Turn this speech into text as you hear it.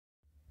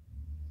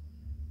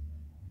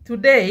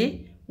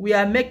Today we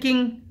are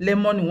making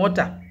lemon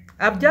water.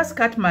 I've just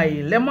cut my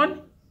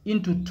lemon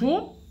into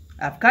two.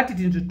 I've cut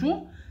it into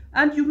two,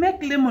 and you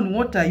make lemon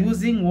water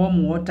using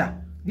warm water.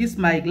 This is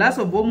my glass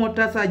of warm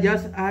water, so I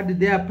just add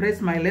there,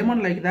 press my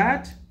lemon like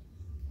that.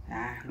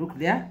 Look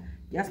there,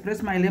 just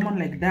press my lemon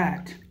like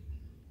that.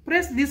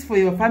 Press this for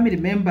your family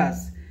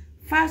members.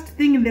 First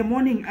thing in the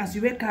morning as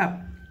you wake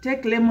up,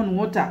 take lemon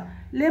water.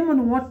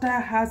 Lemon water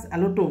has a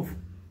lot of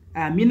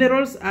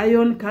minerals,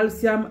 iron,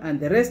 calcium, and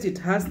the rest it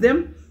has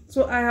them.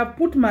 So I have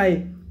put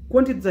my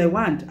quantities I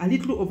want, a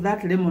little of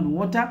that lemon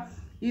water.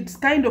 It's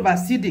kind of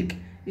acidic.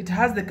 It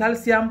has the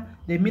calcium,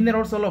 the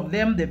minerals, all of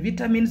them, the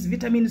vitamins.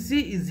 Vitamin C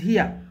is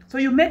here. So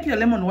you make your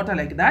lemon water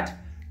like that,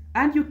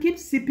 and you keep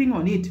sipping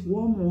on it.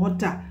 Warm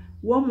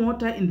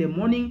water in the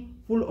morning,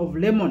 full of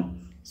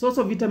lemon. Source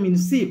of vitamin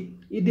C.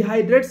 It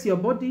dehydrates your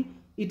body.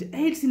 It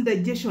aids in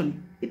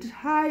digestion. It's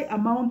high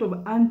amount of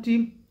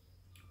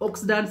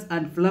antioxidants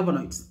and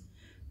flavonoids.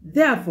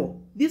 Therefore,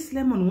 this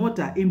lemon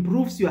water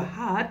improves your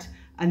heart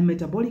and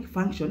metabolic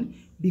function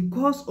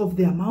because of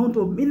the amount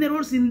of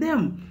minerals in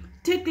them.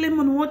 Take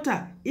lemon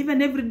water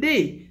even every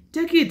day.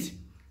 Take it.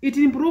 It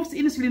improves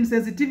insulin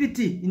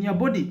sensitivity in your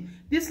body.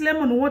 This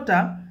lemon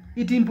water,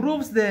 it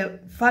improves the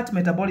fat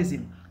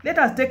metabolism. Let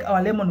us take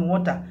our lemon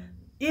water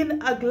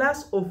in a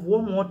glass of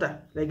warm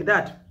water like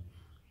that.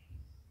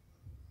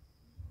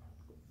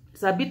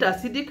 It's a bit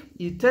acidic.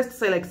 It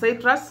tastes like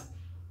citrus.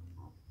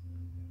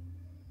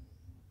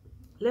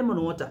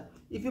 Lemon water.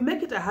 If you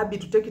make it a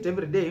habit to take it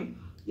every day,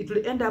 it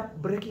will end up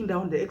breaking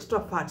down the extra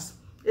fats,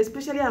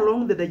 especially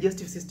along the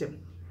digestive system.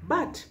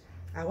 But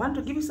I want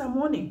to give you some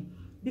warning.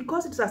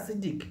 Because it's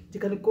acidic, it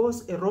can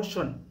cause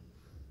erosion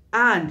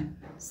and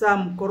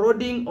some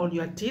corroding on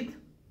your teeth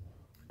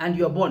and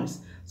your bones.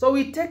 So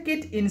we take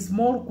it in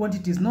small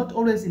quantities, not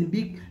always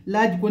in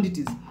large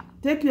quantities.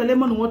 Take your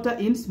lemon water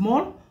in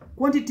small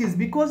quantities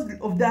because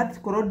of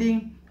that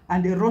corroding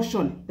and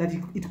erosion that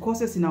it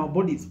causes in our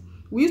bodies.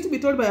 We used to be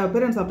told by our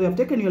parents, after you have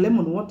taken your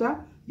lemon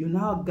water, you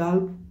now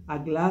gulp a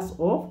glass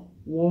of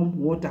warm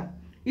water.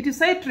 It is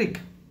citric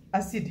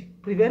acid,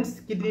 prevents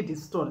kidney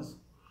stones.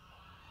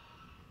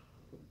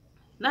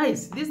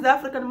 Nice. This is the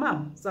African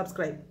Mom.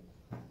 Subscribe.